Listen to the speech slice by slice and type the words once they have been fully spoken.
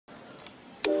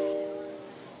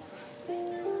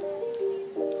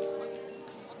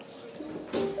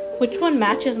Which one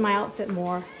matches my outfit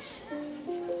more?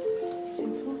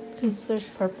 Because there's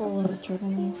purple and the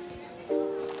turtleneck.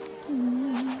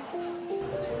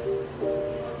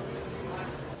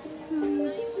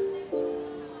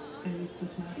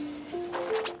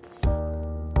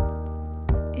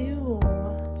 Ew.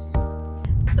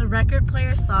 The record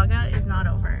player saga is not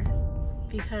over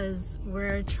because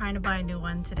we're trying to buy a new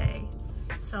one today.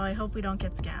 So I hope we don't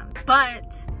get scammed.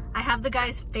 But I have the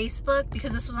guy's Facebook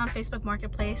because this was on Facebook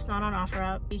Marketplace, not on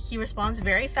OfferUp. He responds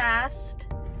very fast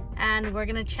and we're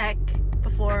gonna check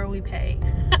before we pay,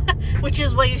 which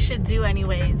is what you should do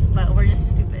anyways, but we're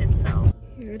just stupid, so.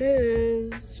 Here it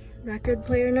is, record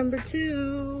player number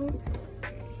 2.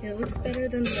 It looks better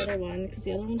than the other one because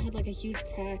the other one had like a huge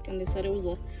crack and they said it was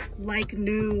like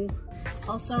new.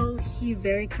 Also, he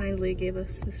very kindly gave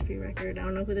us this free record. I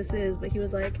don't know who this is, but he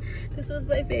was like, this was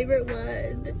my favorite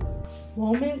one.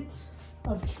 Moment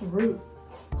of truth.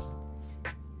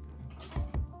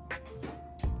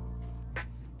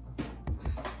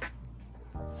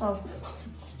 Oh,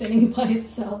 spinning by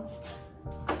itself.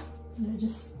 And it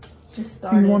just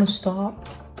started. Do you want to stop?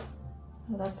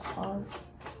 Oh, that's pause.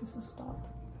 This is stop.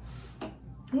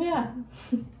 Yeah,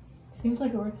 seems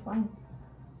like it works fine.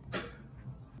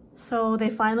 So they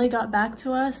finally got back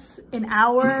to us an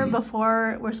hour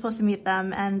before we're supposed to meet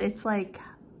them, and it's like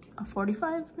a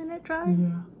 45-minute drive.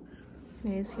 Yeah.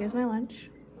 Anyways, here's my lunch.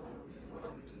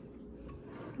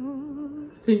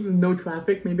 I think no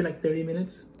traffic, maybe like 30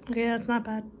 minutes. Okay, that's not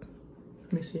bad.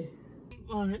 Let me see.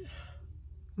 On it.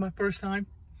 My first time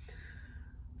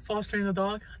fostering a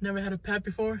dog. Never had a pet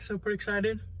before, so pretty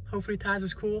excited. Hopefully Taz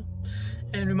is cool.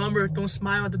 And remember, don't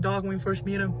smile at the dog when you first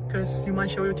meet him because you might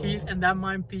show your teeth and that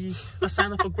might be a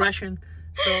sign of aggression.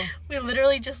 So we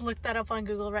literally just looked that up on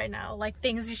Google right now, like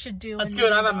things you should do. That's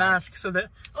good. I have a mask so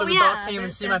that the dog can't even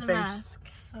see my face. Mask.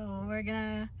 So we're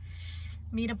gonna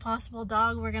meet a possible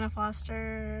dog we're gonna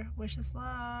foster. Wish us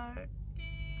luck.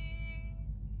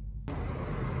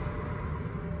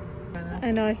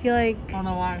 I know, I feel like I don't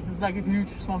know why. It's like a huge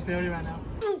responsibility right now.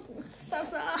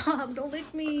 Stop, don't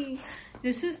lick me.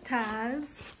 This is Taz.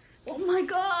 Oh my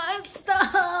god,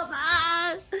 stop!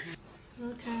 Ah.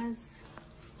 Hello, Taz.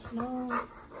 No.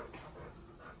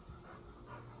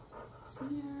 He's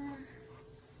here.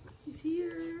 He's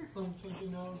here. Oh, he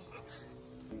knows.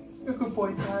 You're a good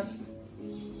boy, Taz.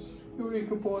 You're a really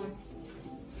good boy.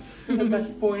 You're the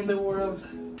best boy in the world.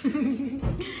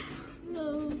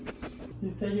 No.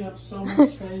 He's taking up so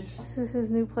much space. This is his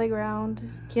new playground.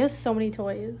 He has so many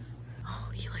toys. Oh,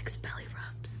 he likes belly rubs.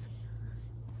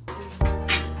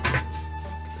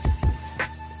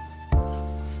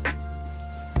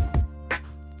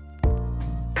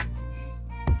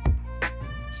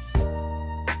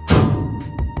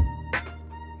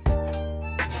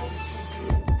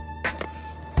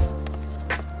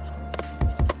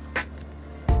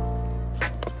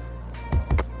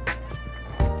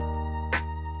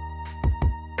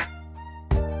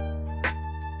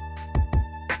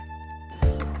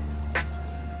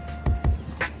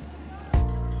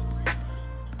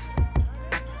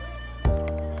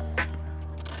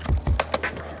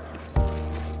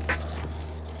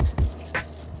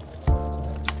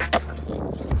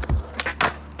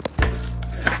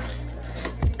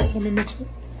 Let me mix it.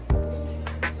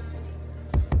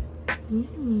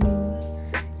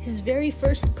 His very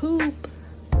first poop.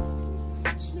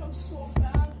 It smells so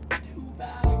bad. 2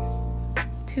 bags.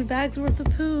 2 bags worth of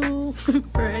poo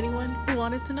for anyone who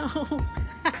wanted to know. Hello,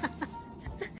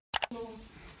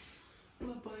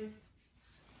 buddy.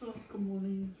 Oh, good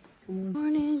morning. Good morning.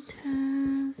 Morning,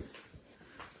 Taz.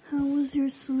 How was your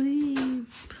sleep?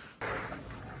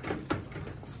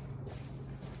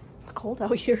 It's cold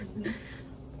out here.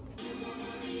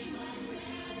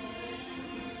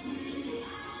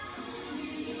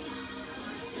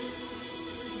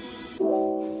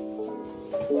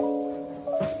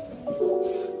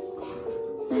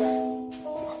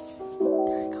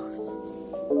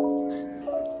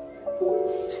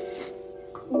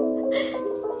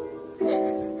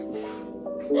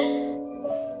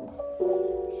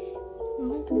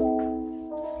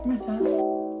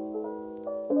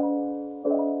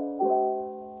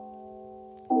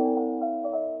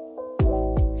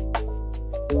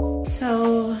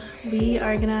 So we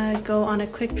are gonna go on a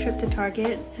quick trip to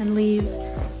Target and leave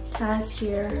Taz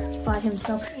here by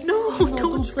himself. No,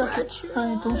 don't scratch your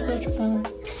eye. Don't scratch your eye.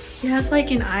 He has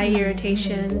like an eye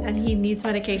irritation and he needs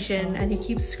medication and he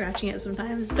keeps scratching it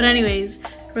sometimes. But anyways,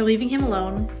 we're leaving him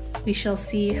alone. We shall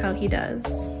see how he does.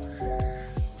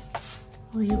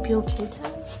 Will you be okay,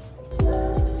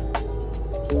 Taz?